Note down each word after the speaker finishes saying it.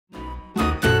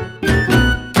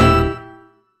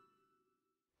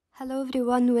Hello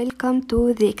everyone, welcome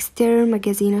to the Exterior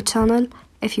Magazine channel.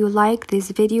 If you like this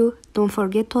video, don't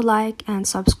forget to like and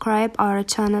subscribe our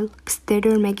channel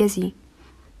Exterior Magazine.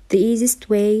 The easiest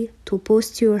way to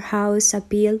boost your house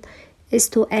appeal is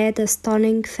to add a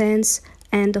stunning fence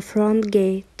and a front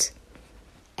gate.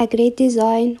 A great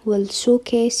design will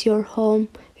showcase your home,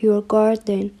 your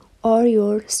garden, or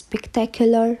your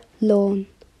spectacular lawn.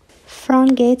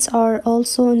 Front gates are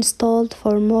also installed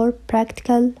for more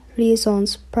practical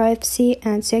reasons, privacy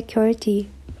and security.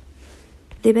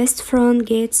 The best front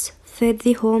gates fit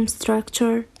the home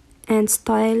structure and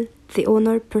style, the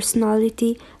owner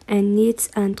personality and needs,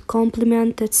 and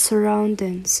complement its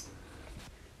surroundings.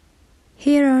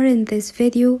 Here are in this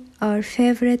video our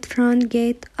favorite front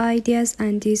gate ideas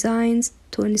and designs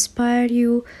to inspire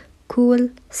you, cool,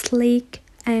 sleek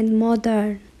and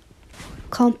modern.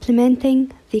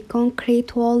 Complementing the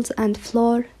concrete walls and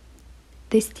floor,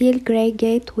 the steel gray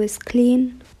gate with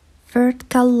clean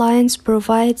vertical lines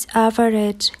provides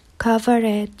average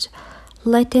coverage,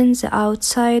 letting the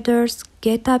outsiders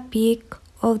get a peek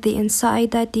of the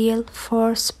inside, ideal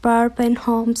for suburban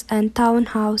homes and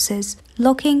townhouses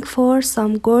looking for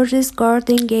some gorgeous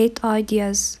garden gate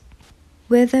ideas.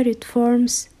 Whether it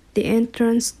forms the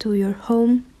entrance to your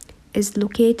home, is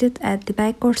located at the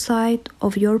back or side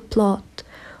of your plot,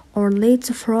 or leads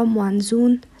from one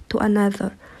zone to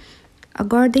another, a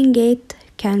garden gate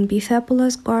can be a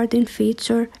fabulous garden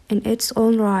feature in its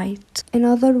own right. In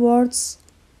other words,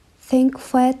 think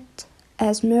of it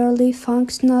as merely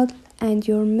functional and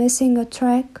you're missing a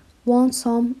trick, want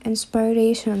some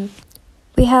inspiration.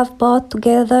 We have brought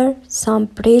together some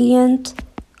brilliant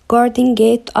garden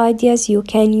gate ideas you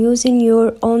can use in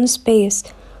your own space,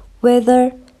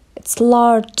 whether it's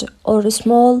large or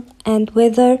small, and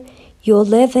whether you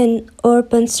live in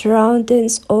urban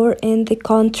surroundings or in the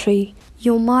country.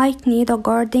 You might need a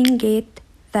garden gate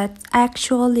that's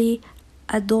actually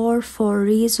a door for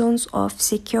reasons of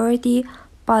security,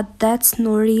 but that's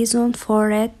no reason for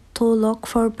it to look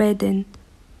forbidden.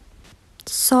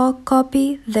 So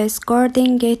copy this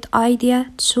garden gate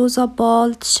idea, choose a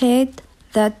bold shade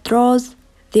that draws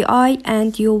the eye,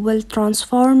 and you will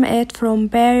transform it from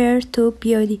barrier to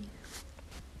beauty.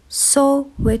 So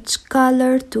which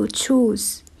color to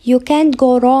choose? You can't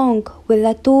go wrong with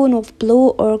a tone of blue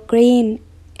or green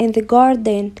in the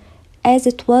garden, as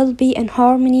it will be in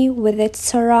harmony with its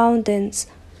surroundings.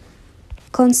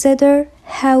 Consider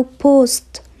how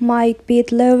posts might be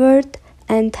delivered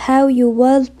and how you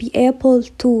will be able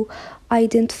to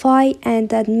identify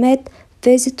and admit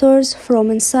visitors from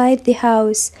inside the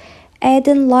house.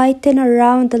 Adding lighting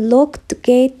around the locked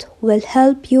gate will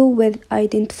help you with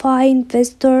identifying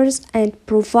visitors and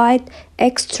provide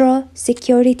extra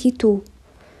security too.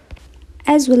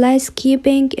 As well as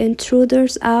keeping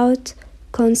intruders out,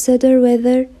 consider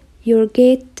whether your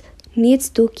gate needs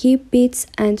to keep pets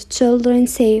and children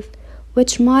safe,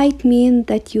 which might mean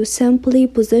that you simply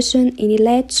position any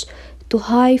latch too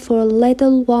high for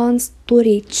little ones to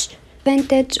reach.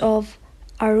 Advantage of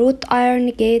a wrought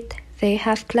iron gate: they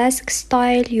have classic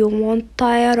style you won't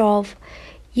tire of.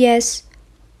 Yes,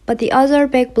 but the other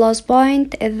big plus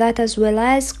point is that as well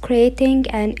as creating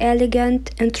an elegant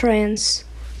entrance,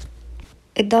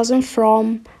 it doesn't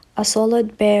form a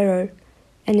solid barrier.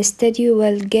 Instead, you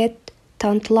will get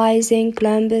tantalizing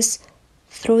glimpses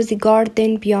through the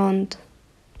garden beyond.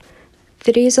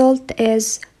 The result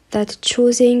is that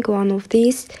choosing one of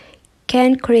these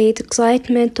can create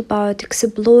excitement about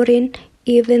exploring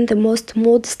even the most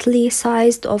modestly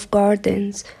sized of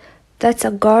gardens. That's a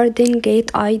garden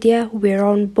gate idea we're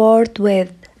on board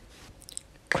with.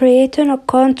 Creating a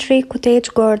country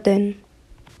cottage garden.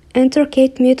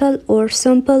 Intricate metal or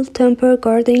simple timber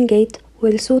garden gate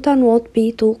will suit and won't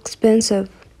be too expensive.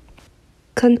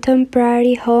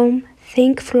 Contemporary home,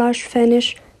 think flush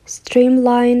finish,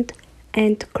 streamlined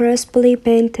and crisply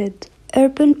painted.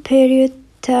 Urban period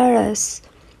terrace.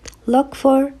 Look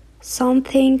for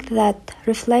something that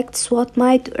reflects what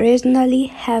might originally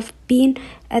have been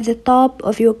at the top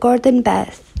of your garden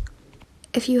path.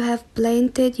 If you have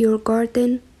planted your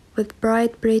garden with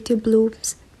bright pretty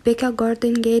blooms, pick a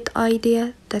garden gate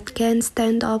idea that can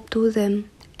stand up to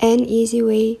them. An easy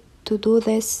way to do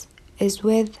this is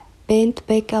with paint.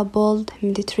 Pick a bold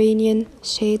Mediterranean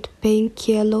shade, pink,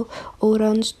 yellow,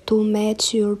 orange, to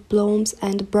match your blooms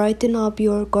and brighten up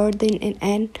your garden in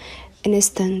an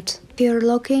instant. If you're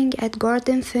looking at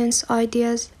garden fence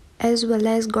ideas as well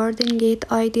as garden gate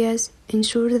ideas,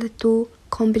 ensure the two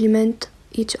complement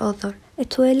each other.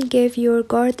 It will give your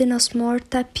garden a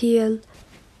smart appeal.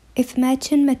 If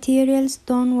matching materials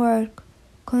don't work,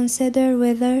 consider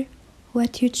whether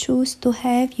what you choose to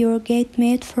have your gate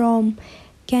made from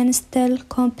can still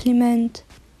complement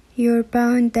your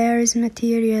boundaries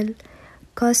material.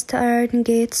 Cast iron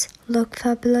gates look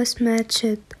fabulous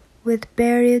matched with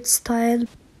period style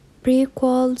brick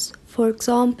walls, for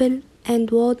example,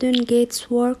 and wooden gates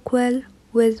work well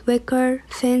with wicker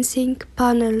fencing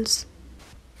panels.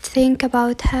 Think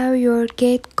about how your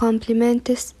gate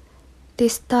complements the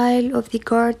style of the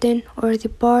garden or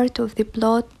the part of the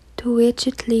plot to which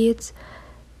it leads.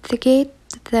 The gate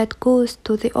that goes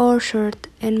to the orchard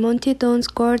in Monty Don's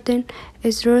garden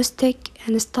is rustic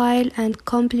in style and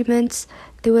complements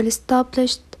the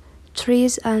well-established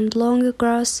trees and long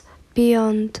grass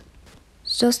beyond.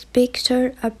 Just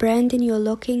picture a brand new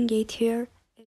looking gate here